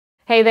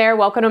Hey there,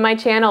 welcome to my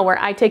channel where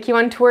I take you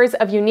on tours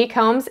of unique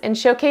homes and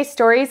showcase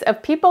stories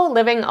of people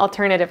living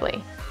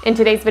alternatively. In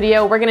today's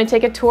video, we're going to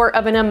take a tour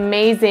of an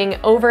amazing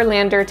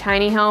Overlander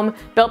tiny home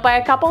built by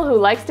a couple who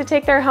likes to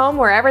take their home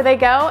wherever they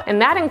go, and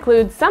that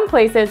includes some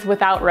places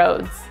without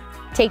roads.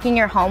 Taking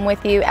your home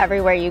with you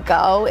everywhere you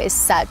go is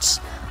such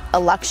a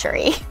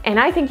luxury. And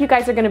I think you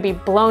guys are going to be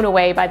blown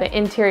away by the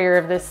interior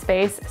of this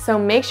space, so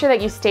make sure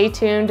that you stay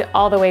tuned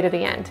all the way to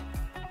the end.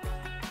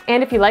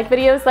 And if you like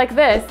videos like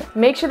this,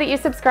 make sure that you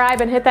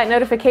subscribe and hit that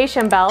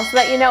notification bell so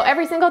that you know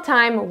every single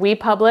time we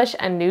publish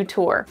a new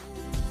tour.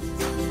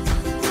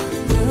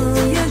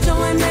 Will you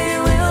join me?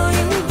 Will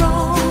you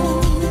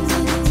roll?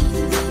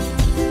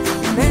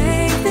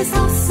 Make this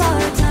house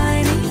our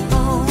tiny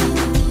home.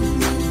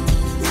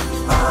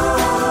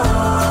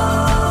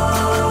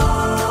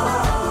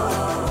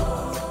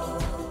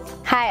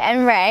 Hi,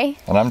 I'm Rae.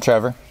 And I'm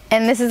Trevor.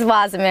 And this is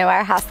WAZIMU,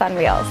 our house on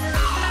wheels.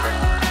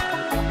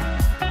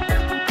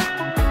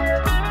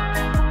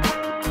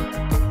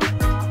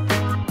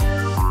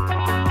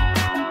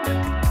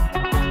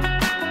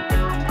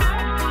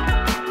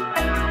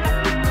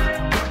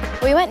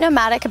 We went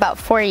nomadic about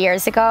 4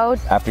 years ago.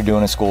 After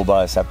doing a school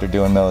bus, after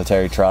doing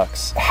military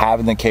trucks,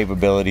 having the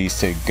capabilities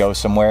to go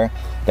somewhere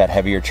that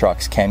heavier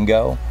trucks can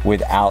go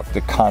without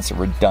the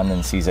constant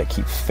redundancies that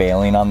keep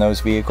failing on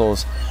those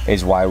vehicles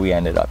is why we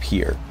ended up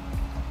here.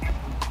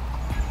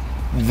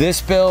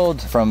 This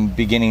build from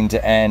beginning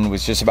to end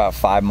was just about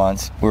 5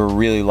 months. We were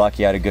really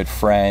lucky. I had a good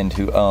friend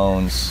who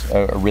owns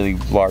a really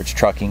large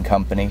trucking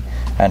company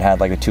and had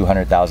like a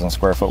 200,000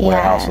 square foot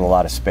warehouse with a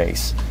lot of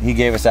space. He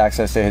gave us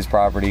access to his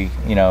property,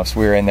 you know,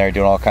 so we were in there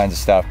doing all kinds of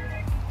stuff.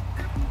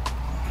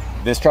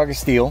 This truck is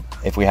steel.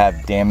 If we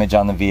have damage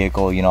on the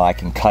vehicle, you know, I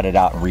can cut it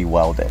out and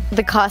re-weld it.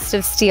 The cost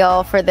of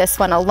steel for this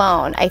one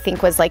alone, I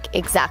think, was like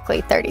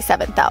exactly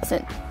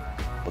 $37,000.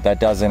 But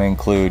that doesn't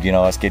include, you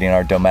know, us getting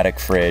our Dometic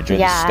fridge or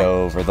the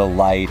stove or the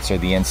lights or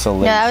the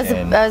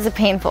insulation. No, that was a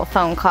painful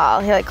phone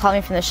call. He like called me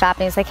from the shop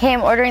and he's like, hey,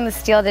 I'm ordering the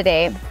steel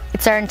today.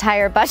 It's our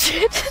entire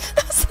budget.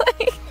 I was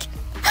like,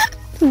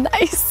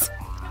 nice.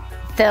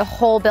 The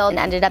whole build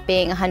ended up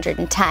being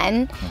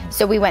 110.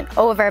 So we went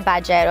over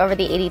budget, over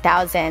the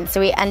 80,000. So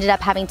we ended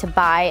up having to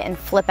buy and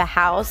flip a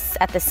house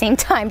at the same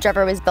time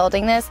Trevor was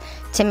building this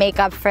to make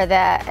up for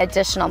the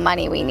additional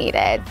money we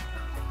needed.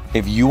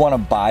 If you want to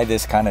buy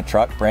this kind of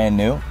truck brand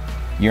new,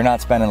 you're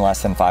not spending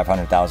less than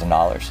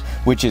 $500,000,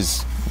 which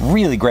is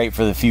really great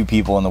for the few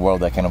people in the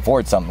world that can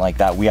afford something like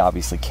that. We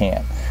obviously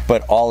can't.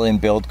 But all in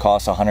build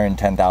costs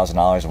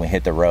 $110,000 when we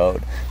hit the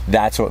road.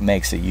 That's what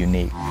makes it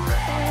unique.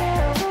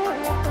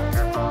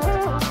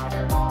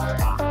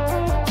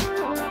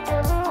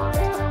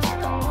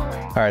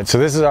 All right, so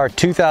this is our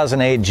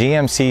 2008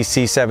 GMC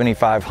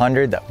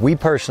C7500 that we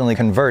personally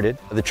converted.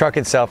 The truck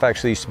itself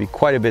actually used to be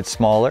quite a bit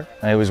smaller.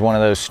 It was one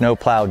of those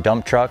snowplow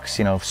dump trucks,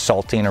 you know,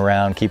 salting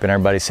around, keeping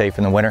everybody safe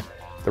in the winter.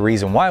 The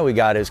reason why we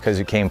got it is because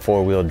it came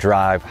four-wheel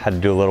drive, had to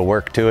do a little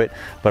work to it,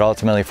 but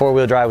ultimately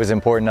four-wheel drive was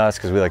important to us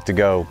because we like to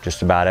go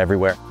just about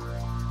everywhere.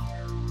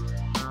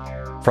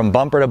 From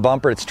bumper to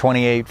bumper, it's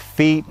 28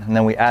 feet, and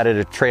then we added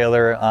a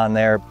trailer on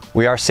there.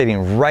 We are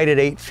sitting right at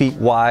 8 feet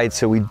wide,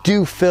 so we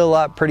do fill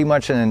up pretty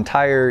much an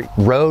entire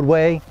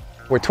roadway.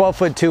 We're 12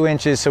 foot 2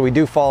 inches, so we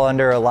do fall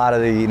under a lot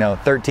of the, you know,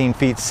 13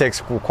 feet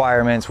 6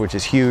 requirements, which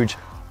is huge.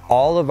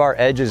 All of our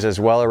edges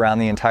as well around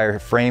the entire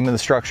frame of the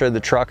structure of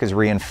the truck is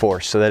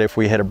reinforced so that if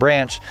we hit a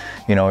branch,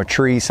 you know, a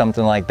tree,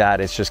 something like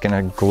that, it's just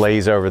gonna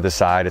glaze over the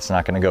side. It's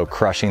not gonna go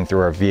crushing through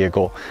our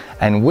vehicle.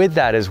 And with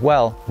that as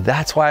well,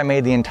 that's why I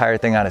made the entire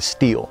thing out of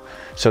steel.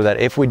 So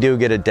that if we do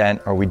get a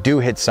dent or we do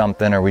hit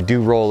something or we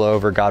do roll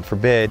over, God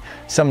forbid,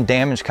 some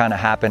damage kind of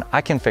happen,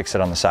 I can fix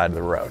it on the side of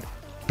the road.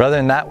 But other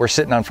than that, we're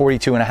sitting on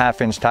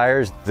 42.5-inch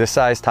tires, this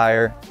size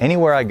tire.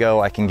 Anywhere I go,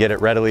 I can get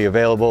it readily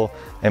available.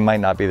 It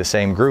might not be the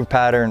same groove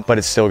pattern, but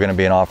it's still gonna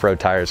be an off-road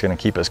tire. It's gonna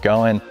keep us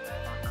going.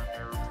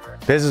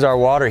 This is our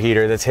water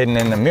heater that's hidden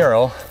in the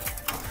mural.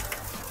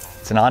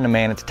 It's an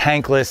on-demand, it's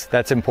tankless,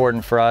 that's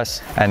important for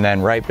us. And then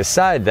right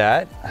beside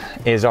that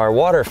is our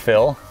water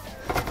fill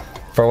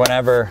for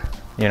whenever,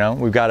 you know,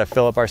 we've gotta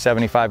fill up our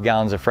 75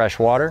 gallons of fresh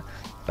water.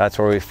 That's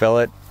where we fill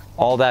it.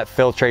 All that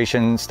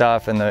filtration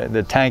stuff and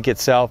the tank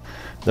itself,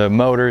 the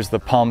motors, the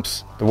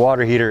pumps, the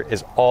water heater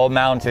is all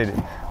mounted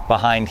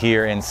behind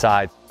here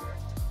inside.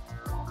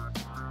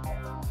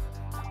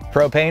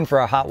 Propane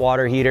for our hot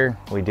water heater.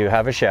 We do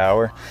have a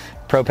shower.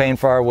 Propane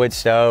for our wood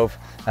stove,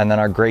 and then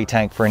our gray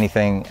tank for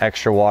anything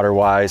extra water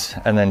wise,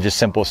 and then just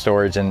simple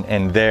storage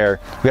in there.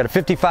 We got a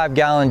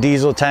 55-gallon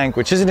diesel tank,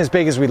 which isn't as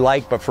big as we'd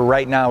like, but for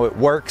right now it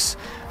works.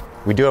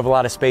 We do have a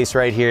lot of space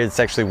right here.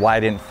 That's actually why I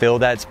didn't fill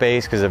that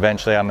space, because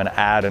eventually I'm gonna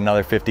add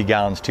another 50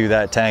 gallons to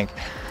that tank.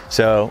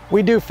 So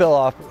we do fill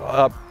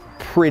up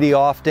pretty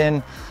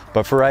often,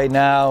 but for right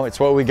now, it's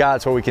what we got,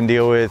 it's what we can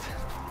deal with.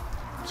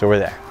 So we're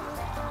there.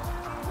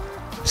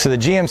 So the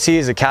GMC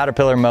is a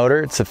Caterpillar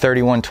motor. It's a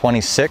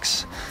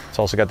 3126. It's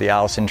also got the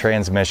Allison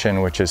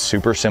transmission, which is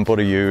super simple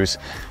to use,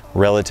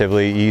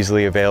 relatively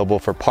easily available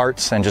for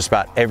parts, and just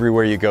about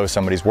everywhere you go,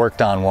 somebody's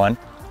worked on one.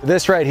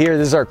 This right here,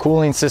 this is our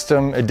cooling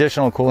system,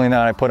 additional cooling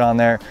that I put on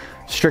there,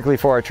 strictly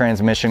for our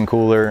transmission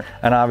cooler.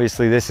 And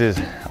obviously this is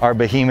our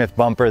behemoth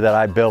bumper that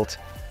I built.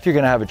 If you're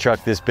gonna have a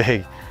truck this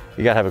big,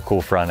 you gotta have a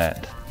cool front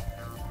end.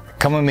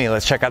 Come with me,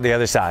 let's check out the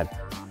other side.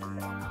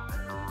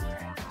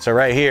 So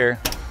right here,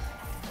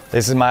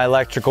 this is my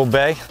electrical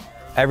bay.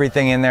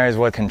 Everything in there is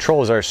what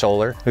controls our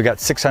solar. We've got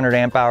 600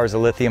 amp hours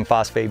of lithium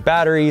phosphate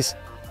batteries.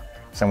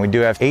 And we do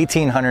have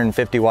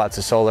 1,850 watts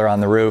of solar on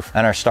the roof,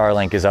 and our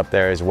Starlink is up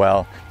there as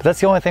well. But that's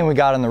the only thing we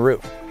got on the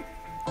roof.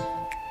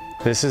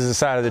 This is the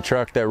side of the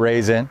truck that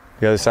Ray's in.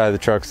 The other side of the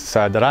truck's the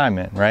side that I'm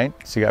in, right?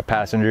 So you got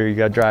passenger, you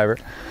got driver.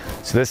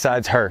 So this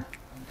side's her.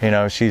 You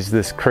know, she's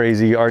this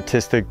crazy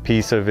artistic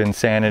piece of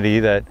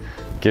insanity that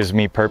gives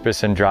me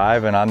purpose and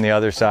drive, and I'm the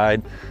other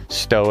side,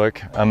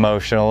 stoic,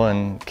 emotional,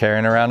 and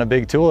carrying around a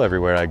big tool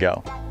everywhere I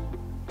go.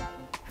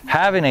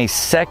 Having a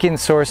second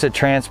source of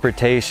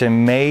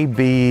transportation may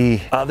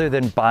be, other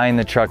than buying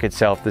the truck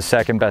itself, the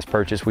second best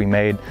purchase we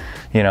made.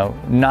 You know,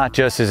 not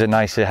just is it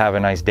nice to have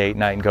a nice date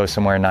night and go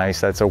somewhere nice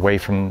that's away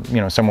from, you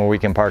know, somewhere we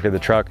can park at the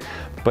truck,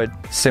 but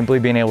simply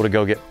being able to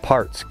go get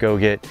parts, go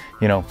get,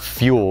 you know,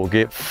 fuel,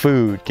 get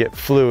food, get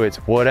fluids,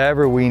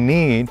 whatever we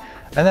need,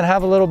 and then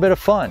have a little bit of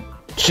fun.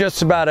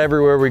 Just about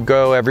everywhere we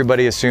go,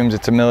 everybody assumes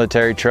it's a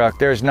military truck.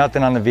 There's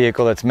nothing on the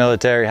vehicle that's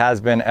military,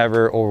 has been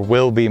ever, or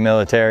will be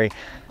military,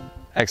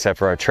 except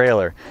for our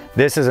trailer.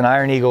 This is an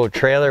Iron Eagle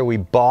trailer we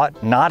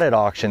bought, not at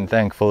auction,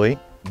 thankfully,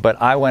 but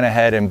I went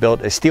ahead and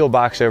built a steel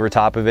box over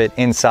top of it.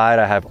 Inside,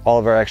 I have all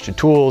of our extra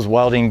tools,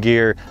 welding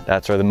gear.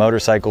 That's where the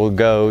motorcycle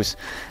goes.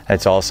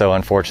 It's also,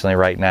 unfortunately,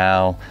 right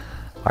now,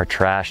 our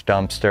trash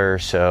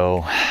dumpster,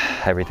 so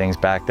everything's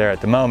back there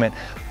at the moment.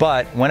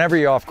 But whenever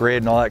you're off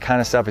grid and all that kind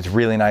of stuff, it's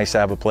really nice to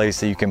have a place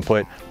that you can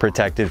put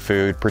protected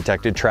food,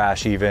 protected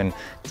trash even.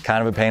 It's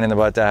kind of a pain in the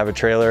butt to have a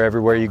trailer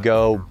everywhere you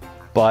go,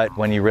 but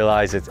when you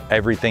realize it's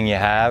everything you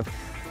have,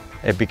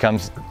 it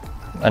becomes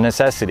a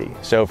necessity.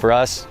 So for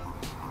us,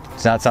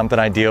 it's not something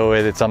I deal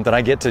with, it's something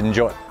I get to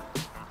enjoy.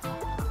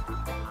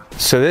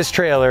 So this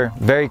trailer,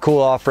 very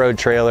cool off-road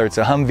trailer. It's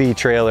a Humvee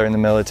trailer in the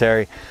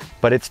military,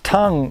 but its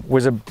tongue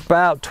was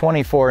about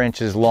 24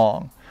 inches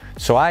long.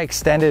 So I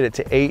extended it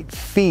to 8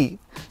 feet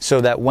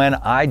so that when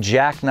I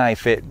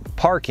jackknife it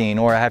parking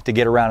or I have to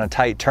get around a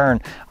tight turn,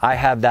 I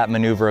have that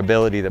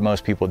maneuverability that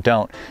most people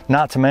don't.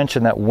 Not to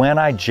mention that when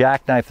I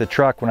jackknife the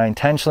truck, when I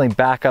intentionally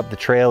back up the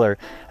trailer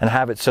and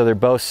have it so they're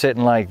both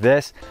sitting like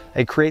this,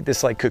 they create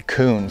this like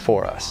cocoon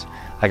for us.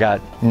 I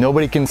got,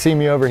 nobody can see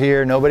me over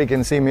here, nobody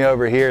can see me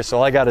over here, so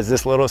all I got is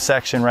this little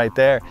section right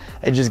there.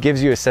 It just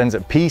gives you a sense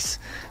of peace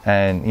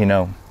and, you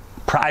know,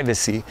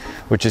 privacy,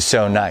 which is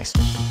so nice.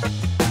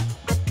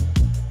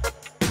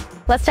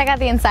 Let's check out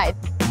the inside.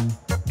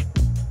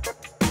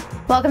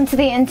 Welcome to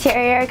the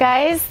interior,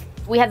 guys.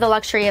 We had the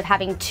luxury of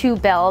having 2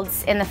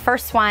 builds. In the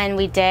first one,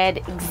 we did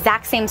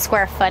exact same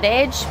square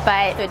footage,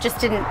 but it just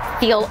didn't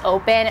feel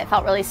open. It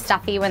felt really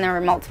stuffy when there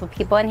were multiple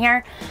people in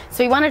here.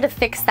 So we wanted to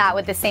fix that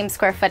with the same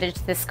square footage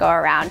this go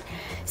around.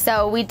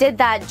 So we did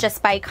that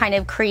just by kind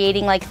of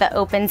creating like the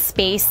open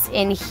space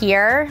in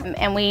here,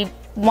 and we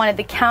wanted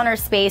the counter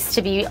space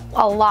to be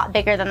a lot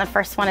bigger than the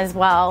first one as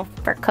well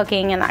for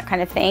cooking and that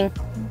kind of thing.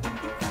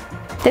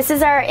 This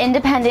is our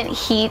independent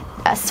heat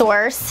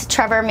source.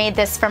 Trevor made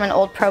this from an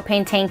old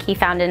propane tank he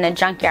found in a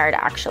junkyard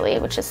actually,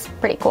 which is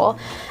pretty cool.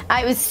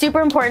 It was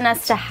super important to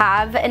us to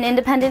have an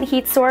independent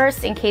heat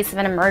source in case of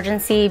an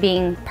emergency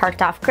being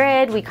parked off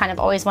grid. We kind of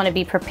always want to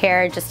be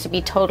prepared just to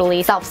be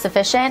totally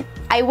self-sufficient.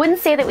 I wouldn't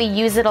say that we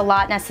use it a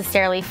lot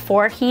necessarily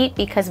for heat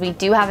because we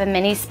do have a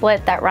mini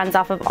split that runs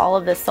off of all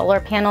of the solar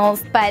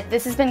panels, but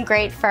this has been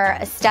great for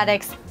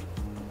aesthetics.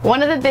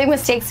 One of the big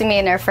mistakes we made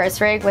in our first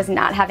rig was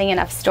not having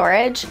enough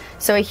storage.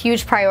 So a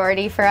huge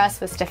priority for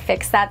us was to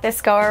fix that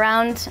this go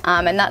around.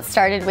 And that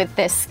started with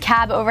this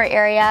cab over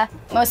area.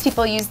 Most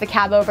people use the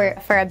cab over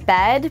for a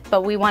bed,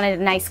 but we wanted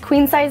a nice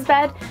queen size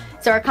bed.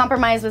 So our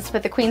compromise was to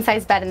put the queen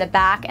size bed in the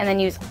back and then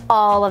use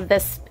all of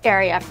this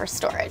area for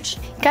storage.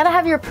 You gotta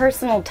have your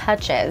personal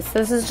touches.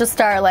 This is just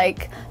our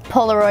like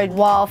Polaroid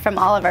wall from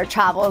all of our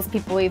travels,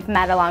 people we've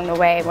met along the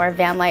way, more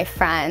van life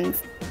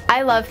friends.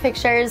 I love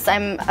pictures.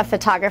 I'm a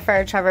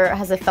photographer. Trevor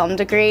has a film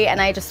degree,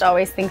 and I just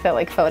always think that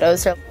like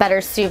photos are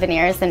better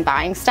souvenirs than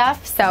buying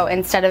stuff. So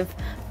instead of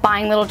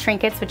buying little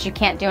trinkets, which you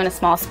can't do in a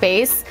small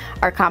space,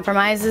 our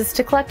compromise is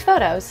to collect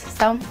photos.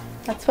 So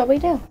that's what we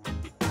do.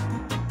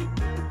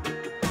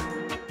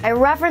 I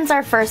reference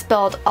our first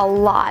build a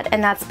lot,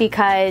 and that's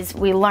because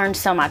we learned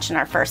so much in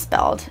our first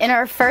build. In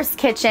our first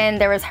kitchen,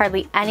 there was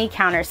hardly any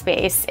counter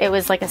space. It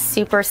was like a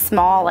super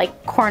small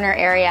like corner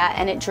area,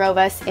 and it drove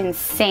us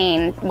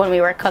insane when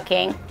we were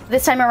cooking.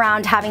 This time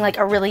around, having like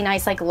a really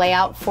nice like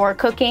layout for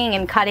cooking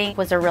and cutting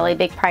was a really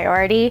big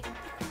priority.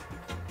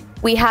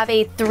 We have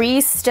a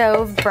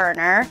 3-stove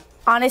burner.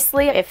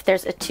 Honestly, if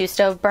there's a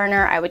 2-stove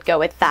burner, I would go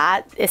with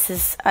that. This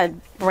is a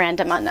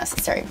random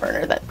unnecessary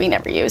burner that we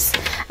never use.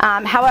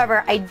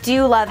 However, I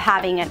do love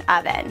having an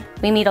oven.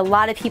 We meet a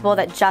lot of people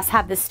that just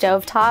have the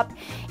stovetop,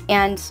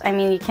 and I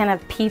mean, you can't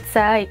have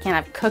pizza, you can't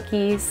have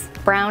cookies,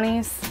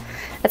 brownies.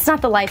 That's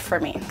not the life for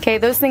me, okay?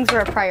 Those things were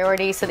a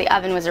priority, so the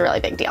oven was a really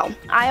big deal.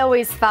 I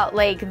always felt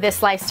like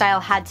this lifestyle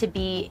had to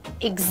be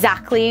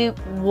exactly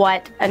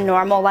what a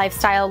normal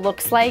lifestyle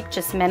looks like,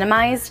 just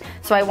minimized.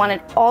 So I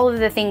wanted all of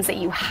the things that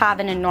you have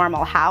in a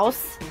normal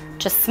house,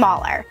 just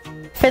smaller.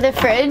 For the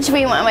fridge,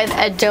 we went with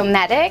a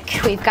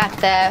Dometic. We've got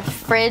the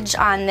fridge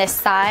on this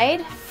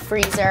side,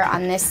 freezer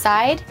on this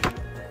side.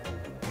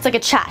 It's like a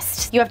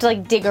chest. You have to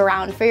like dig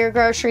around for your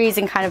groceries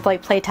and kind of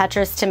like play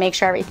Tetris to make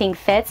sure everything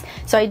fits.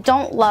 So I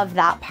don't love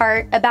that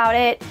part about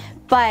it,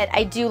 but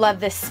I do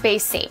love this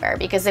space saver,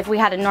 because if we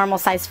had a normal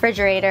size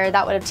refrigerator,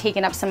 that would have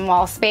taken up some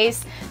wall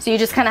space. So you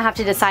just kind of have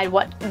to decide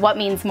what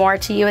means more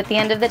to you at the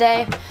end of the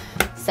day.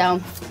 So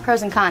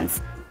pros and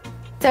cons.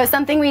 So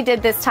something we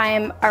did this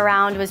time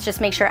around was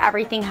just make sure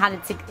everything had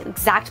its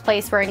exact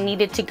place where it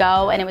needed to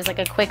go, and it was like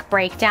a quick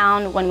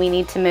breakdown when we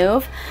need to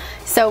move.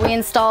 So we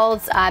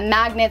installed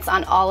magnets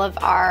on all of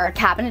our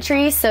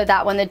cabinetry so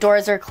that when the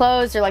doors are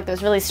closed, they're like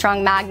those really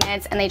strong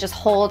magnets and they just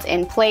hold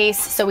in place,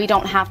 so we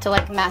don't have to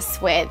like mess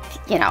with,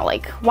 you know,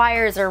 like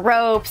wires or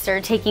ropes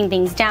or taking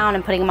things down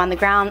and putting them on the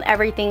ground.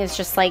 Everything is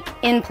just like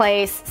in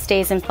place,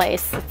 stays in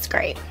place. It's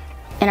great.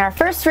 In our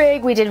first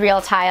rig, we did real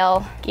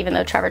tile, even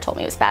though Trevor told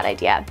me it was a bad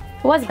idea.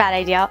 It was a bad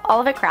idea, all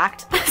of it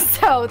cracked.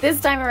 So this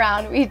time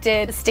around we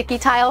did sticky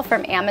tile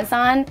from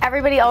Amazon.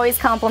 Everybody always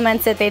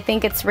compliments it, they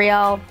think it's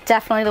real.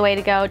 Definitely the way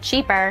to go,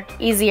 cheaper,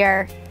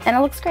 easier, and it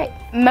looks great.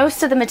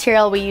 Most of the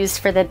material we used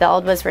for the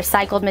build was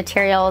recycled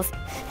materials.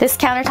 This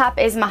countertop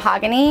is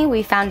mahogany.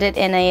 We found it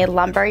in a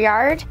lumber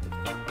yard.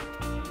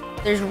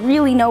 There's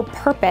really no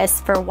purpose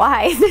for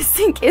why this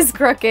sink is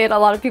crooked. A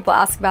lot of people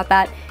ask about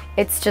that.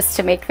 It's just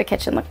to make the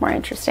kitchen look more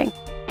interesting.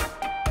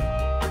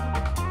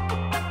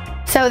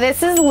 So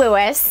this is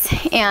Lewis,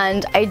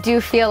 and I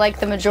do feel like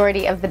the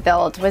majority of the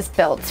build was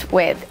built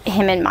with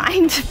him in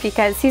mind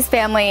because he's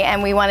family,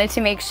 and we wanted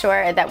to make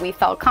sure that we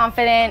felt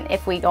confident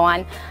if we go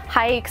on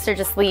hikes or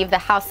just leave the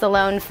house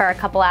alone for a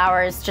couple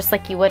hours, just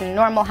like you would in a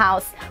normal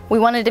house. We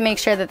wanted to make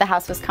sure that the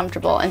house was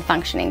comfortable and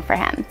functioning for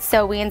him.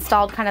 So we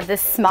installed kind of this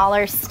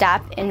smaller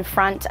step in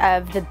front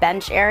of the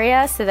bench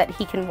area so that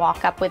he can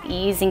walk up with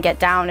ease and get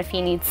down if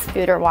he needs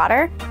food or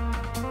water.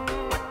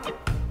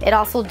 It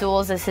also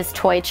duals as his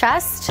toy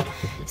chest,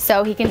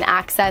 so he can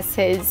access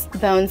his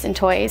bones and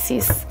toys.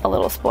 He's a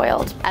little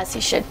spoiled, as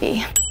he should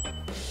be.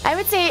 I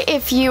would say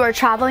if you are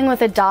traveling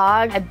with a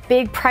dog, a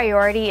big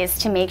priority is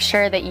to make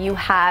sure that you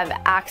have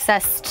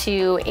access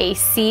to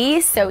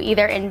AC, so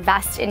either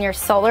invest in your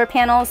solar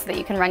panels so that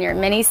you can run your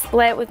mini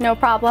split with no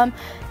problem,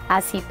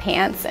 as he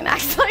pants and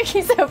acts like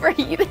he's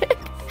overheated.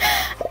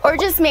 Or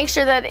just make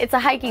sure that it's a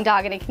hiking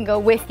dog and it can go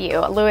with you.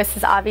 Lewis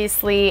is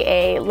obviously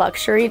a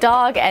luxury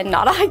dog and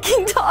not a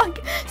hiking dog.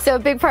 So a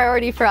big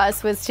priority for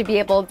us was to be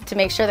able to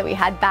make sure that we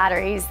had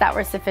batteries that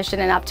were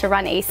sufficient enough to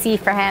run AC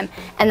for him,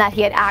 and that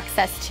he had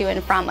access to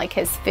and from like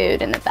his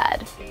food in the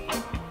bed.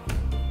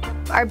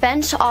 Our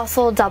bench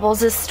also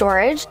doubles as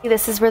storage.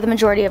 This is where the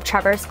majority of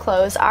Trevor's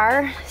clothes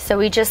are. So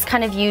we just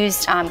kind of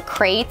used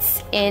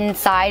crates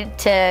inside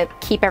to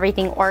keep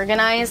everything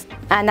organized,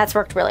 and that's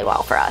worked really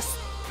well for us.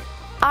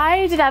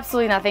 I did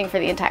absolutely nothing for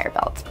the entire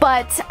build,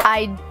 but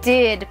I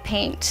did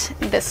paint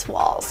this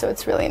wall, so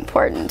it's really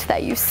important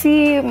that you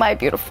see my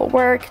beautiful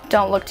work.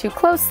 Don't look too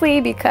closely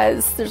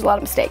because there's a lot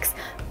of mistakes.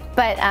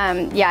 But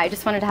yeah, I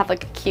just wanted to have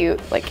like a cute,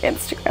 like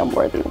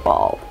Instagram-worthy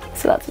wall,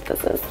 so that's what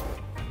this is.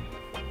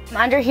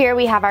 Under here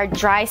we have our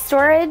dry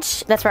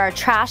storage. That's where our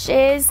trash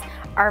is.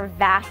 Our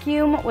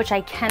vacuum, which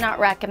I cannot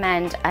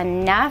recommend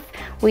enough.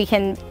 We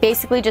can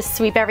basically just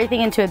sweep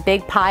everything into a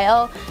big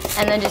pile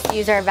and then just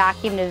use our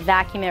vacuum to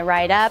vacuum it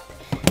right up.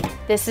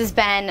 This has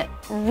been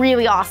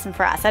really awesome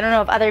for us. I don't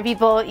know if other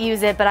people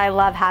use it, but I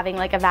love having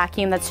like a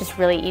vacuum that's just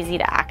really easy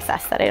to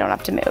access that I don't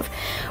have to move.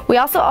 We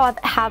also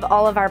have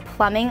all of our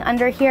plumbing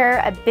under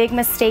here. A big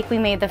mistake we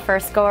made the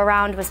first go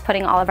around was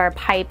putting all of our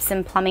pipes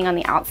and plumbing on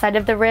the outside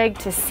of the rig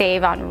to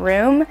save on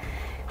room.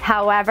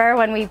 However,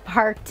 when we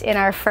parked in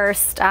our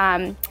first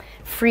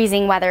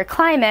freezing weather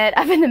climate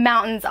up in the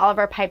mountains, all of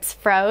our pipes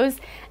froze,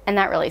 and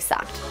that really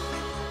sucked.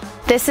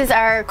 This is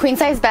our queen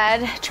size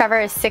bed.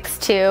 Trevor is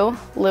 6'2",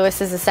 Lewis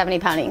is a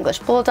 70-pound English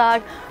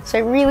bulldog, so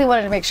I really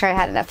wanted to make sure I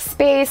had enough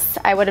space.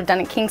 I would have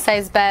done a king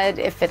size bed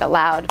if it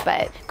allowed,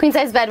 but queen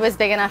size bed was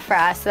big enough for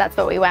us, so that's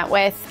what we went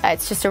with.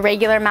 It's just a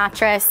regular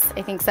mattress.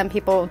 I think some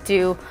people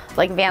do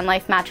like van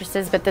life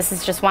mattresses, but this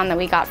is just one that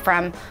we got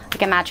from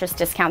like a mattress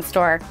discount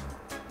store.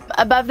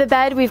 Above the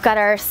bed, we've got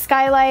our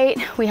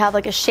skylight. We have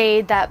like a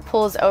shade that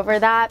pulls over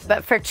that.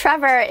 But for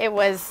Trevor, it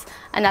was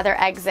another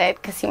exit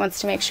because he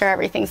wants to make sure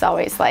everything's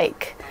always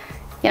like,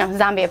 you know,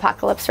 zombie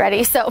apocalypse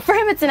ready. So for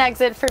him, it's an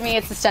exit. For me,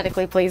 it's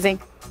aesthetically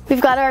pleasing. We've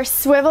got our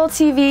swivel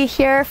TV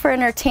here for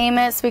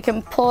entertainment, so we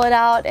can pull it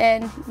out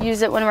and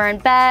use it when we're in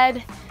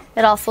bed.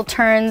 It also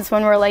turns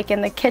when we're like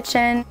in the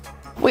kitchen.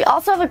 We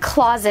also have a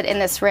closet in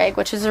this rig,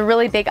 which is a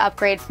really big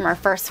upgrade from our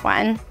first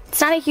one. It's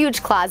not a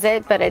huge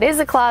closet, but it is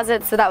a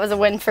closet, so that was a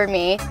win for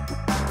me.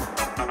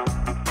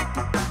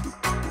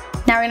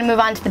 Now we're gonna move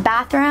on to the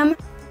bathroom.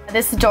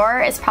 This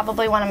door is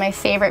probably one of my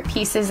favorite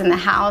pieces in the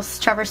house.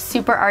 Trevor's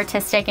super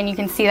artistic, and you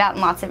can see that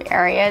in lots of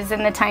areas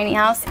in the tiny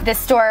house.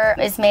 This door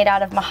is made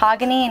out of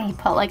mahogany, and he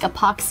put like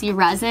epoxy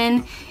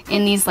resin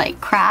in these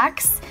like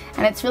cracks.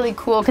 And it's really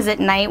cool because at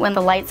night when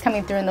the light's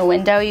coming through in the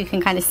window, you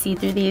can kind of see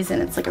through these,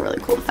 and it's like a really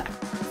cool effect.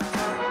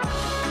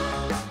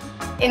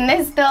 In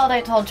this build,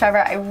 I told Trevor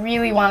I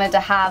really wanted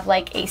to have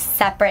like a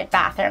separate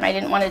bathroom. I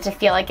didn't want it to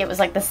feel like it was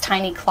like this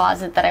tiny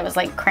closet that I was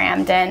like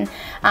crammed in.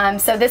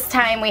 So this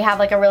time we have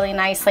like a really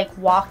nice like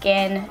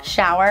walk-in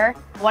shower.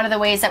 One of the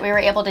ways that we were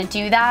able to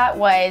do that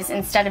was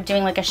instead of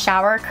doing like a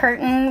shower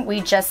curtain,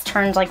 we just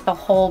turned like the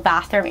whole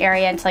bathroom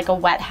area into like a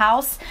wet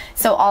house.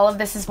 So all of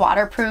this is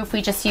waterproof.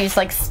 We just use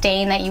like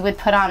stain that you would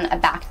put on a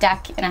back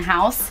deck in a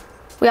house.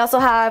 We also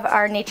have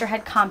our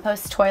Naturehead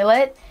compost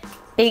toilet.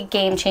 Big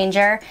game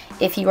changer.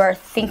 If you are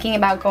thinking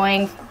about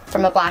going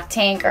from a black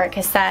tank or a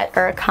cassette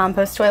or a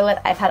compost toilet,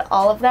 I've had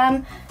all of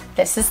them.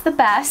 This is the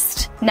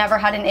best. Never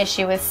had an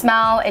issue with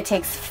smell. It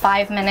takes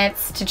 5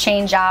 minutes to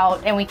change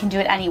out, and we can do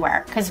it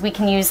anywhere because we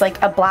can use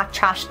like a black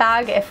trash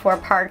bag if we're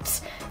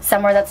parked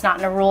somewhere that's not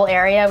in a rural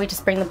area. We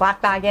just bring the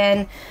black bag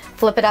in,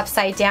 flip it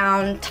upside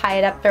down, tie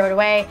it up, throw it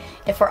away.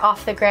 If we're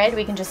off the grid,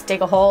 we can just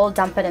dig a hole,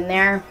 dump it in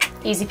there.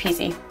 Easy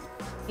peasy.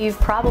 You've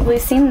probably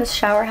seen this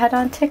shower head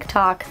on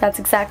TikTok. That's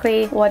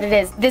exactly what it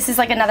is. This is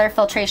like another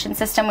filtration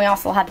system. We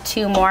also have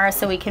 2 more,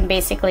 so we can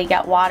basically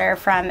get water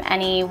from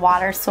any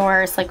water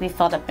source, like we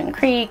filled up in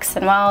creeks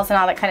and wells and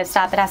all that kind of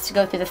stuff. It has to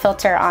go through the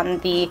filter on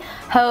the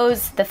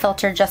hose, the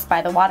filter just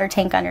by the water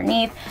tank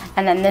underneath,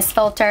 and then this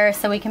filter,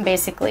 so we can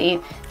basically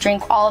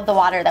drink all of the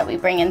water that we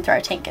bring in through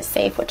our tank is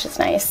safe, which is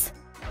nice.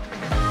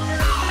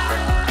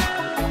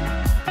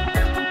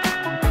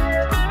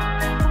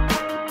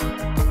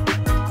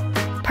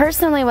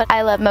 Personally, what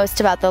I love most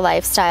about the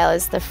lifestyle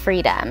is the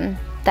freedom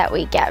that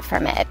we get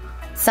from it.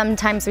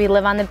 Sometimes we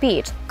live on the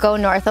beach, go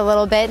north a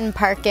little bit and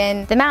park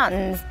in the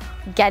mountains.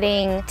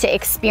 Getting to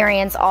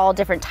experience all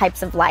different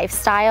types of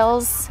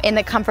lifestyles in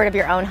the comfort of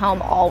your own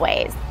home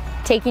always.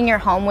 Taking your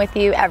home with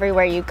you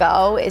everywhere you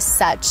go is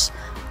such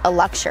a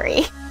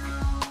luxury.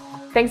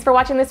 Thanks for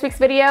watching this week's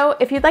video.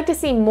 If you'd like to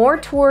see more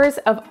tours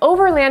of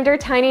Overlander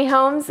tiny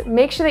homes,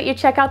 make sure that you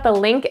check out the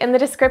link in the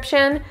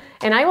description,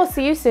 and I will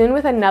see you soon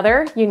with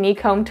another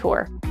unique home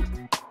tour.